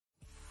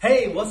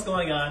Hey, what's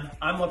going on?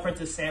 I'm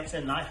LaPrentiss Demond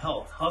and I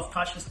help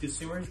health-conscious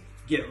consumers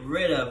get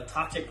rid of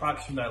toxic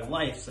products from their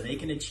life so they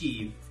can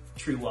achieve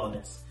true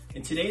wellness.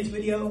 In today's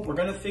video, we're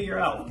going to figure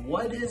out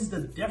what is the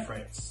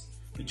difference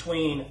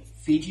between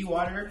Fiji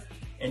water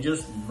and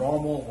just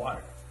normal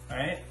water, all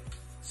right?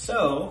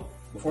 So,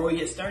 before we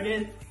get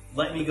started,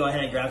 let me go ahead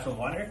and grab some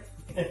water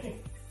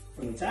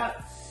from the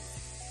tap.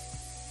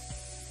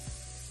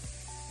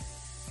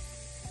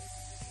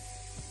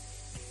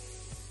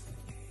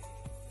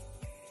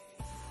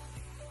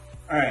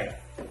 All right,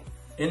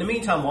 in the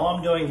meantime, while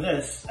I'm doing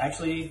this,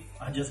 actually,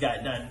 I just got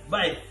it done,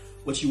 but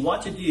what you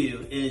want to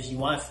do is you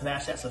want to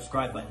smash that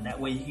subscribe button. That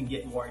way you can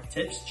get more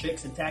tips,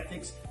 tricks, and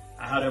tactics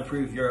on how to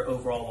improve your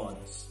overall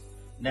wellness.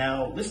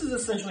 Now, this is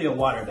essentially a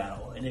water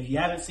battle, and if you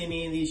haven't seen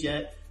any of these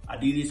yet, I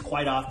do these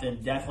quite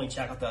often. Definitely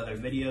check out the other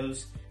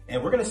videos,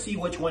 and we're gonna see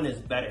which one is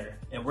better,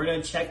 and we're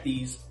gonna check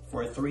these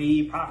for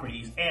 3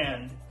 properties,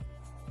 and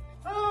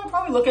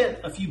probably look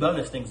at a few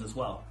bonus things as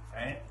well, all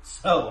right?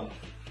 So,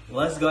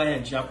 let's go ahead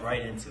and jump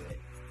right into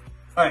it.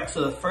 All right,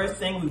 so the first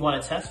thing we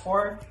want to test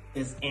for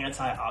is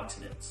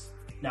antioxidants.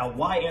 Now,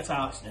 why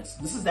antioxidants?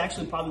 This is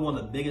actually probably one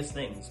of the biggest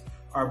things.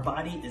 Our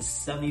body is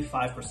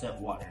 75%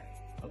 water,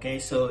 okay?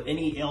 So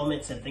any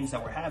ailments and things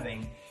that we're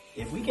having,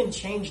 if we can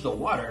change the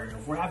water,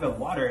 if we're having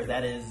water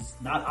that is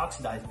not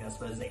oxidizing us,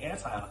 but is an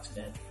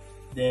antioxidant,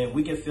 then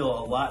we can feel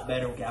a lot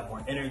better, we can have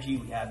more energy,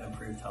 we can have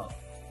improved health,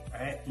 all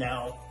right?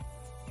 Now,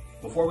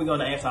 before we go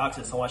into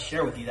antioxidants, I want to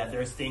share with you that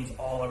there's things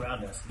all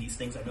around us. These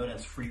things are known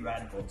as free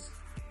radicals.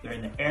 They're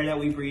in the air that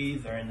we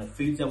breathe, they're in the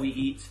foods that we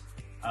eat,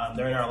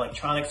 they're in our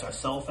electronics, our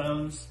cell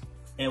phones.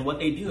 And what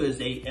they do is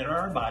they enter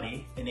our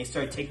body and they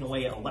start taking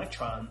away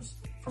electrons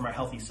from our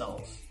healthy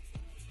cells.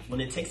 When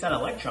it takes that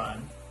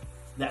electron,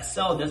 that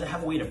cell doesn't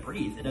have a way to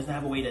breathe. It doesn't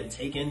have a way to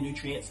take in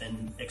nutrients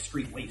and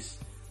excrete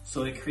waste.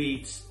 So it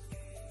creates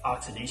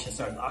oxidation,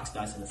 starts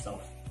oxidizing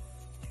itself.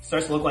 It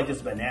starts to look like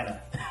this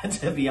banana,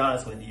 to be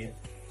honest with you.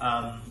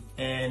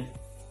 And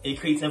it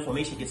creates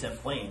inflammation, gets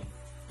inflamed.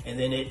 And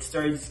then it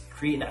starts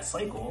creating that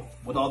cycle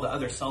with all the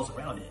other cells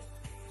around it,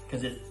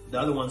 because the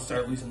other ones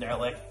start losing their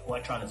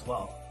electron as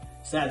well.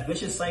 So that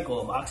vicious cycle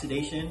of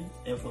oxidation,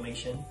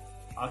 inflammation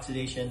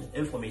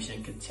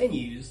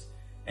continues,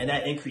 and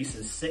that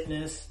increases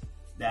sickness,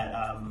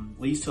 that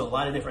leads to a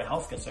lot of different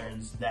health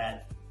concerns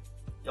that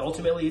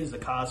ultimately is the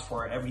cause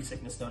for every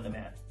sickness known to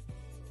man.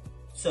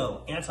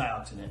 So,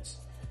 antioxidants.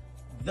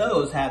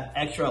 Those have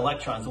extra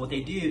electrons. So what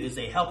they do is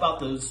they help out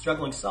those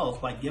struggling cells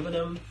by giving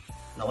them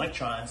an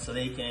electron so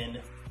they can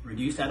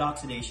reduce that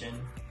oxidation,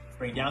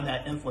 bring down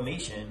that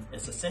inflammation.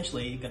 It's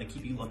essentially going to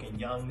keep you looking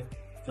young,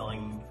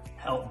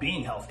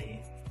 being healthy,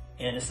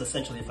 and it's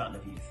essentially a fountain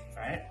of youth,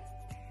 all right?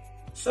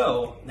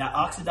 So that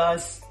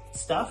oxidized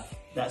stuff,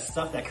 that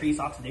stuff that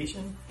creates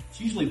oxidation, it's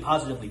usually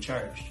positively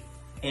charged,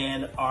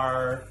 and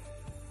our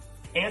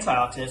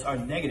antioxidants are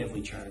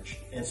negatively charged.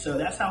 And so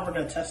that's how we're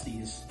going to test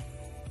these.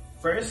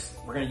 First,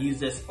 we're going to use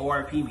this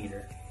ORP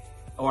meter.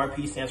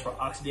 ORP stands for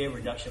oxidative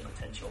reduction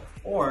potential,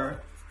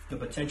 or the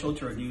potential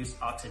to reduce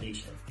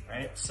oxidation,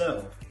 right?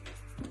 So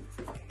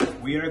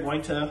we are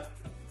going to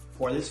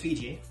pour this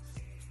Fiji,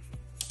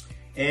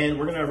 and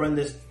we're going to run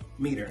this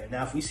meter.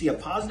 Now, if we see a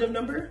positive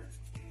number,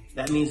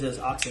 that means it's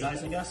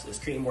oxidizing us, it's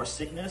creating more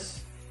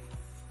sickness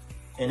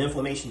and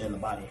inflammation in the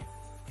body.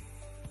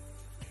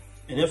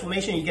 And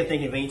inflammation, you can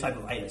think of any type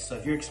of itis. So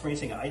if you're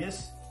experiencing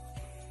itis,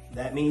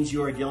 that means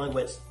you are dealing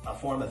with a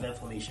form of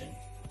inflammation.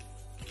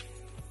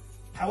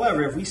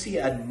 However, if we see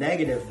a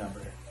negative number,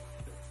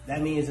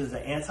 that means it's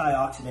an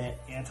antioxidant,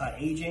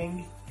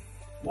 anti-aging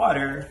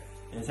water,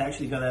 and it's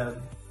actually going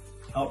to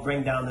help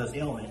bring down those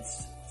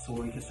ailments so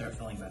we can start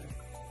feeling better.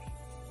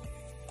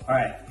 All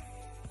right,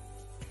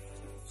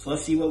 so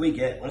let's see what we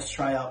get. Let's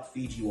try out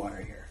Fiji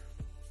water here.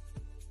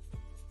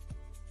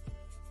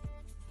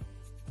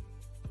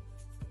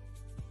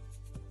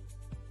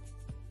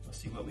 Let's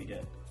see what we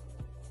get.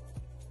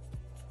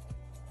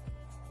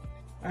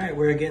 All right,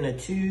 we're getting a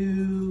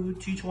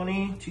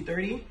 220,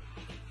 230,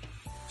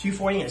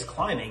 240, and it's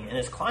climbing. And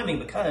it's climbing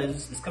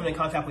because it's coming in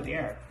contact with the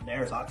air. And the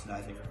air is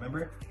oxidizing,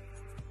 remember?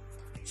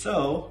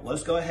 So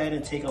let's go ahead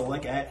and take a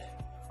look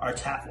at our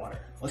tap water.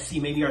 Let's see,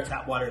 maybe our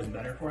tap water is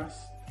better for us.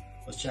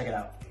 Let's check it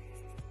out.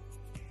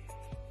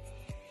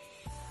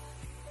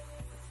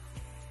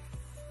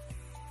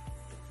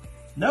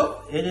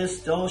 Nope, it is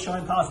still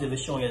showing positive.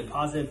 It's showing a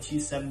positive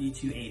 270,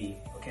 280,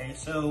 okay?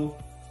 So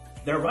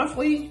they're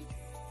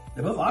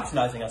both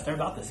oxidizing us. They're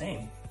about the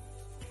same,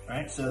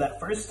 right? So that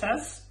first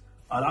test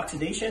on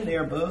oxidation, they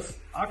are both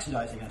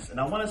oxidizing us. And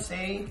I want to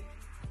say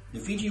the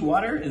Fiji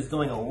water is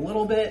doing a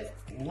little bit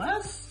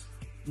less.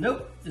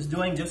 Nope, it's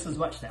doing just as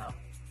much now.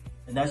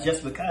 And that's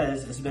just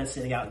because it's been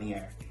sitting out in the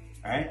air,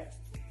 all right?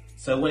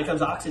 So when it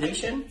comes to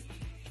oxidation,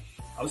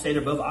 I would say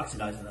they're both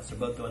oxidizing us. They're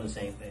both doing the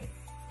same thing.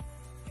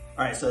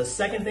 All right, so the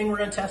second thing we're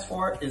going to test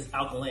for is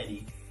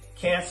alkalinity.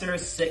 Cancer,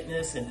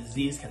 sickness, and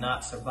disease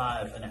cannot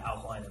survive in an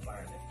alkaline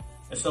environment.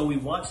 And so we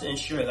want to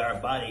ensure that our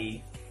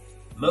body,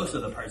 most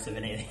of the parts of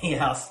it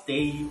anyhow,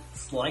 stay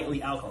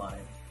slightly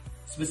alkaline.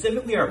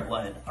 Specifically our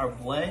blood. Our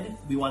blood,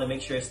 we want to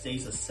make sure it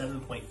stays at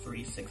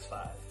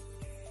 7.365.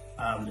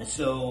 And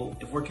so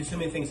if we're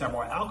consuming things that are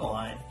more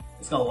alkaline,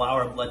 it's going to allow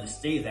our blood to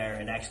stay there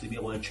and actually be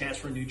able to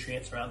transfer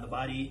nutrients around the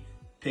body,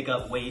 pick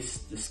up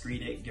waste,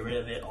 excrete it, get rid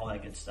of it, all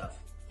that good stuff.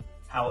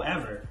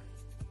 However,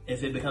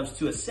 if it becomes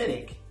too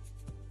acidic,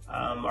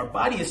 our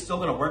body is still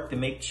going to work to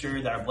make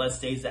sure that our blood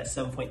stays at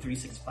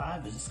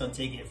 7.365. It's just going to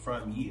take it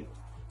from you.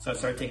 So I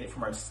start taking it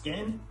from our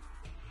skin.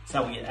 That's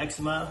how we get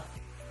eczema.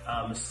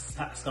 It's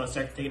going to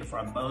start taking it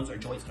from our bones, our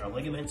joints, and our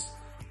ligaments.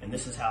 And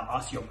this is how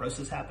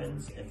osteoporosis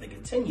happens. If it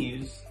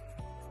continues,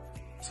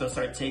 it's going to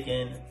start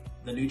taking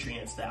the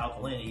nutrients, the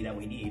alkalinity that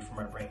we need from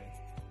our brain.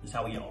 This is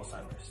how we get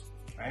Alzheimer's,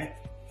 all right?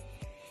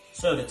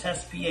 So to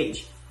test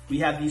pH, we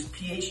have these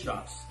pH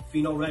drops,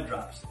 phenol red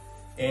drops.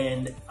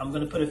 And I'm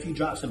going to put a few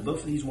drops in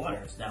both of these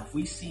waters. Now, if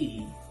we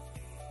see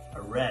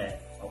a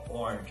red, an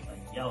orange,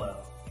 a yellow,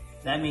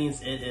 that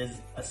means it is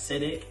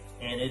acidic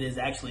and it is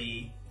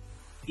actually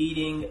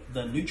eating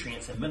the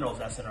nutrients and minerals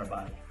that's in our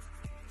body.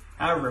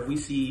 However, if we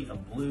see a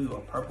blue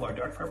or purple or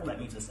dark purple, that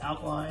means it's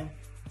alkaline,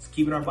 it's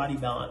keeping our body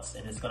balanced,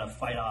 and it's going to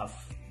fight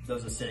off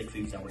those acidic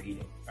foods that we're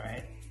eating, all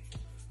right?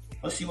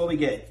 Let's see what we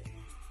get.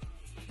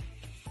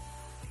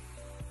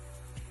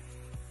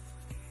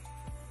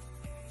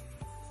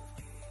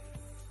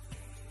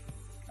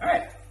 All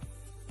right,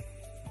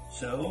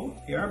 so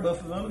here are both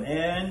of them,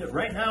 and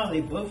right now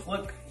they both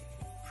look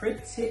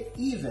pretty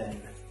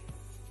even.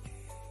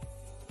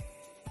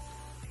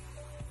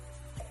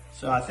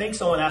 So I think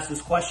someone asked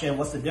this question,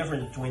 what's the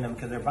difference between them?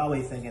 Because they're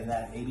probably thinking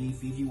that maybe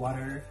Fiji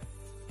water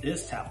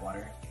is tap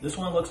water. This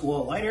one looks a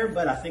little lighter,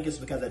 but I think it's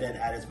because I didn't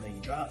add as many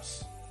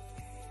drops.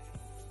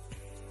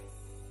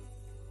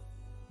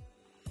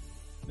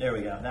 There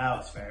we go, now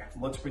it's fair.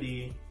 Looks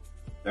pretty,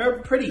 they're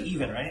pretty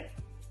even, right?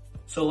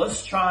 So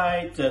let's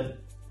try to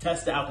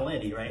test the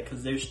alkalinity, right?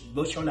 Because they're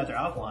both showing that they're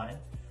alkaline.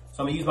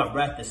 So I'm gonna use my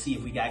breath to see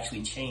if we can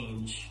actually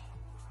change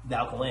the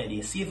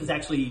alkalinity, see if it's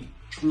actually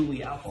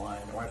truly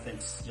alkaline or if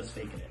it's just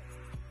faking it.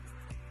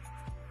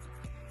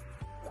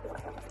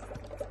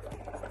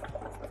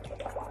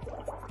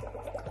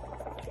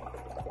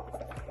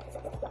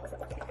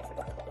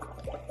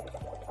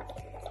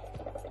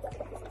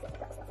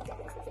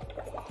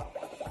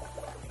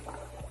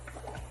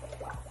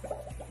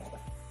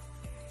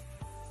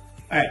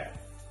 All right,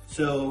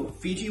 so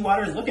Fiji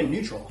water is looking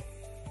neutral,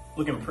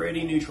 looking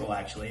pretty neutral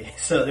actually.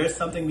 So there's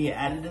something being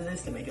added to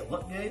this to make it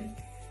look good.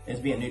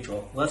 It's being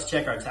neutral. Let's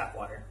check our tap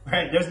water,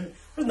 right? There's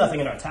nothing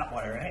in our tap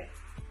water, right?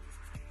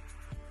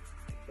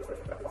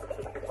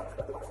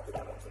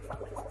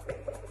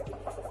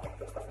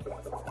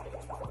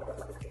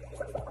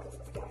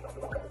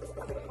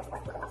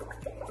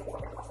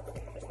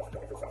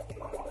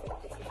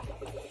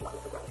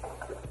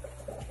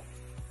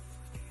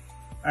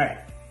 All right,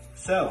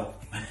 so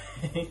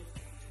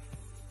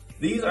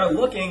these are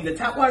looking, the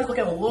tap water is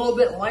looking a little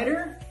bit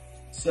lighter.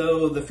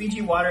 So the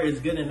Fiji water is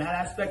good in that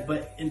aspect,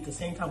 but at the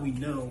same time we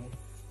know,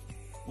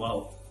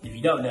 well, if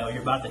you don't know,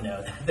 you're about to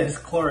know that there's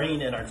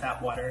chlorine in our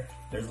tap water.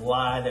 There's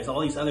lye, there's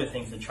all these other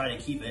things to try to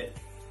keep it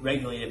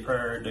regulated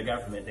per the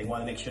government. They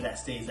want to make sure that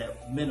stays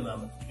at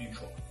minimum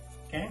neutral,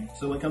 okay?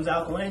 So when it comes to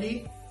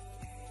alkalinity,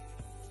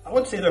 I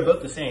would say they're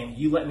both the same.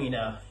 You let me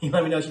know. You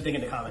let me know what you think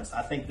in the comments.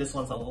 I think this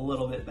one's a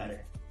little bit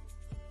better.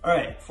 All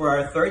right, for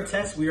our third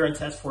test, we are in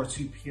test for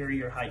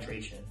superior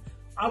hydration.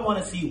 I want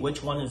to see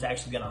which one is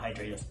actually going to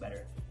hydrate us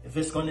better. If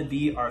it's going to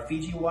be our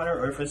Fiji water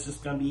or if it's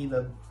just going to be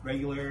the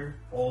regular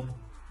old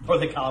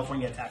Northern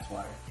California tap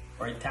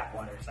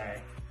water, sorry.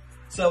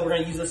 So we're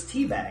going to use this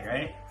tea bag,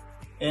 right?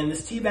 And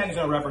this tea bag is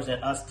going to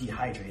represent us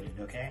dehydrated,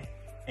 okay?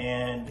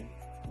 And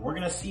we're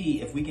going to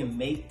see if we can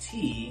make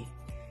tea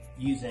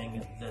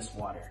using this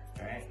water,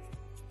 all right?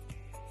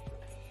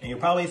 And you're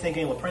probably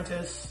thinking,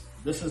 LaPrentiss,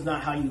 this is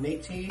not how you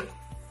make tea.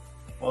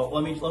 Well,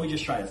 let me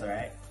just try this, all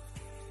right?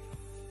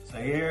 So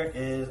here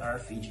is our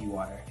Fiji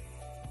water.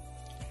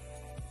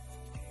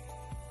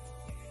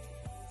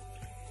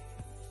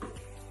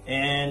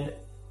 And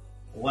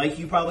like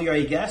you probably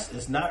already guessed,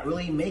 it's not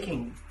really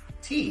making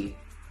tea.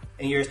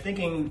 And you're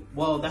thinking,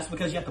 well, that's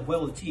because you have to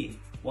boil the tea.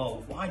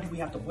 Well, why do we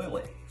have to boil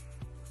it?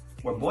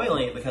 We're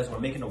boiling it because we're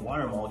making the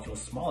water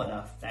molecules small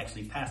enough to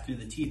actually pass through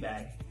the tea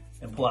bag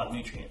and pull out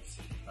nutrients,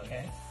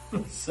 okay?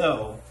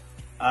 So,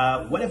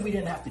 what if we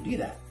didn't have to do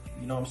that?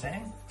 You know what I'm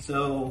saying?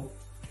 So,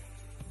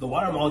 the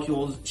water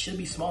molecules should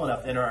be small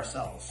enough to enter our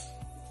cells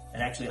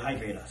and actually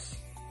hydrate us.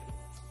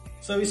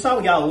 So we saw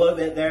we got a little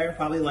bit there,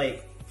 probably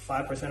like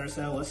 5% or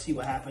so. Let's see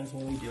what happens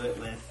when we do it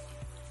with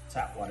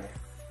tap water.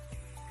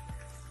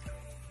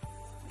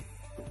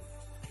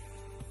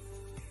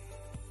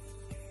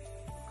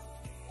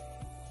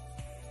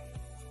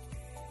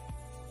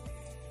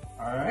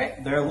 All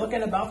right, they're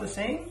looking about the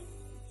same.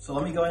 So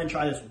let me go ahead and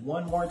try this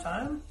one more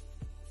time,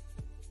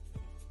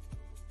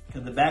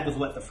 because the bag was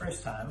wet the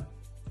first time.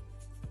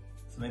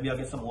 So maybe I'll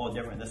get something a little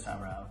different this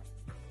time around.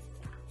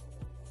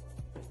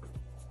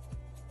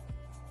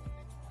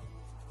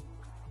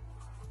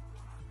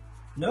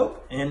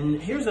 Nope.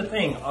 And here's the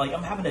thing, like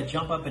I'm having to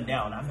jump up and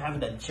down. I'm having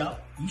to jump.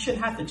 You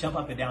shouldn't have to jump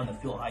up and down to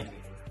feel hydrated.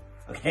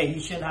 Okay, you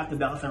shouldn't have to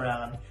bounce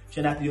around.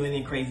 Shouldn't have to do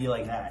anything crazy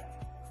like that.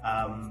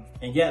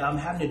 And yet I'm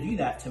having to do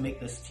that to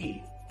make this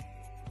tea.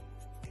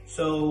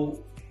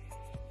 So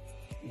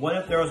what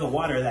if there was a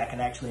water that can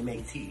actually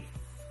make tea?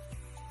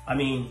 I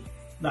mean,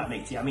 not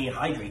make tea, I mean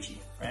hydrate you,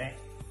 right?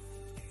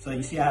 So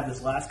you see I have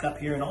this last cup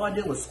here, and all I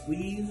did was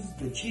squeeze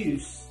the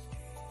juice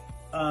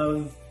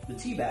of the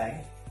tea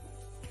bag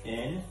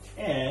in,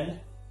 and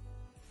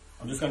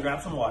I'm just gonna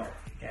grab some water,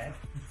 okay?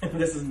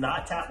 This is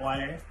not tap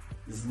water.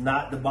 This is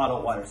not the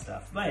bottled water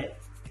stuff. But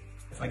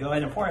if I go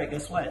ahead and pour it,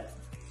 guess what?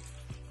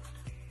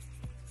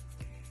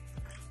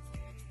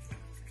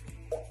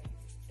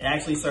 It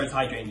actually starts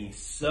hydrating you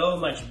so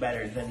much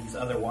better than these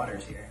other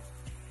waters here,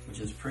 which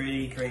is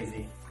pretty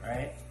crazy,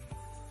 right?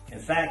 In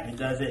fact, it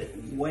does it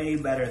way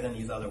better than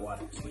these other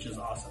waters, which is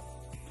awesome.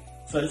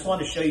 So I just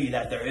wanted to show you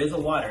that there is a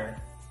water.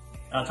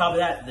 And on top of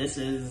that, this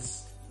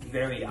is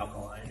very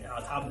alkaline. And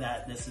on top of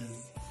that, this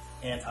is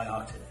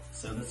antioxidant.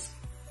 So this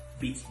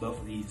beats both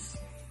of these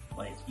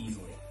like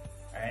easily.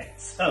 All right.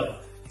 So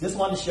just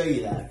wanted to show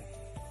you that.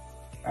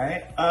 All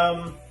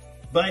right.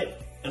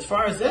 But as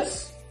far as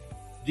this,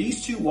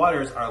 these two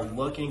waters are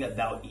looking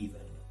about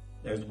even.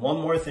 There's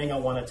one more thing I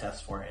want to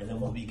test for, and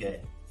then we'll be good.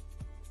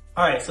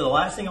 All right, so the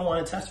last thing I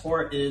want to test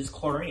for is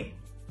chlorine.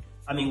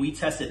 I mean, we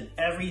tested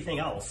everything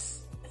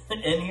else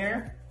in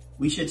here.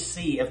 We should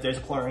see if there's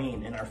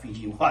chlorine in our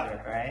Fiji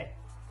water, right?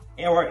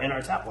 Or in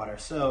our tap water.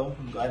 So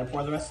go ahead and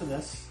pour the rest of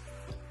this.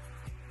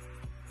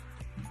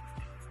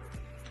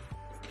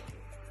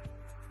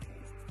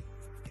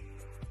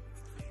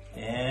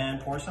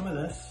 And pour some of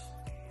this.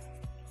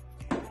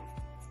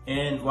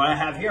 And what I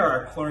have here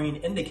are chlorine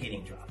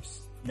indicating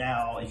drops.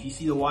 Now, if you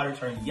see the water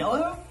turn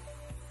yellow,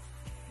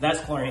 that's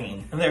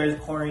chlorine. There is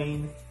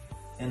chlorine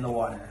in the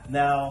water.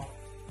 Now,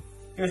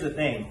 here's the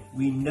thing.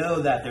 We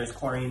know that there's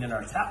chlorine in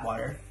our tap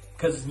water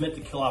because it's meant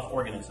to kill off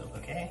organisms,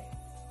 okay?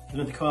 It's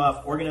meant to kill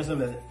off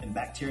organisms and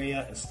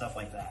bacteria and stuff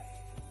like that.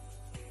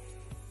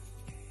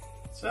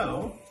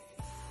 So,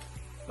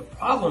 the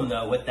problem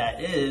though with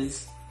that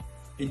is,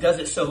 it does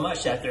it so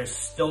much that there's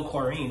still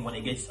chlorine when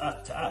it gets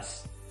up to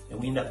us. And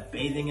we end up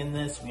bathing in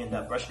this, we end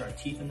up brushing our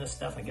teeth in this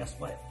stuff, and guess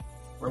what?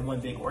 We're one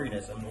big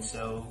organism, and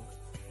so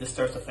this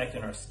starts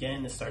affecting our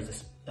skin, this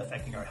starts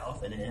affecting our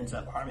health, and it ends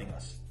up harming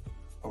us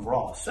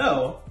overall.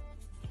 So,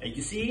 as you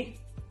can see,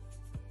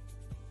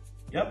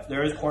 yep,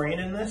 there is chlorine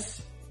in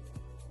this.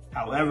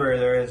 However,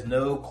 there is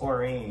no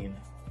chlorine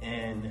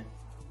in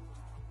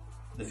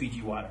the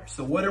Fiji water.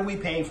 So what are we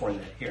paying for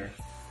here?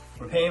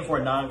 We're paying for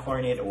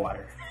non-chlorinated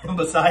water.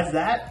 Besides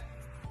that,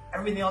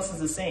 everything else is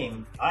the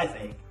same, I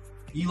think.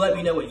 You let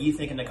me know what you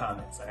think in the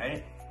comments, all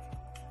right?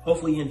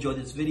 Hopefully you enjoyed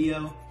this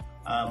video.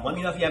 Let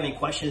me know if you have any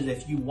questions.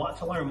 If you want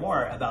to learn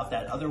more about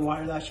that other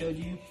water that I showed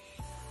you,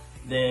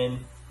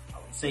 then I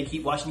would say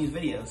keep watching these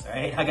videos, all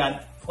right? I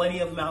got plenty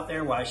of them out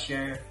there where I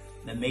share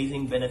the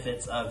amazing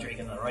benefits of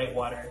drinking the right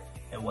water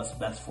and what's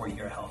best for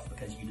your health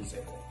because you deserve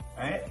it,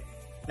 all right?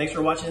 Thanks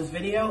for watching this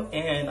video,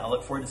 and I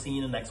look forward to seeing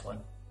you in the next one.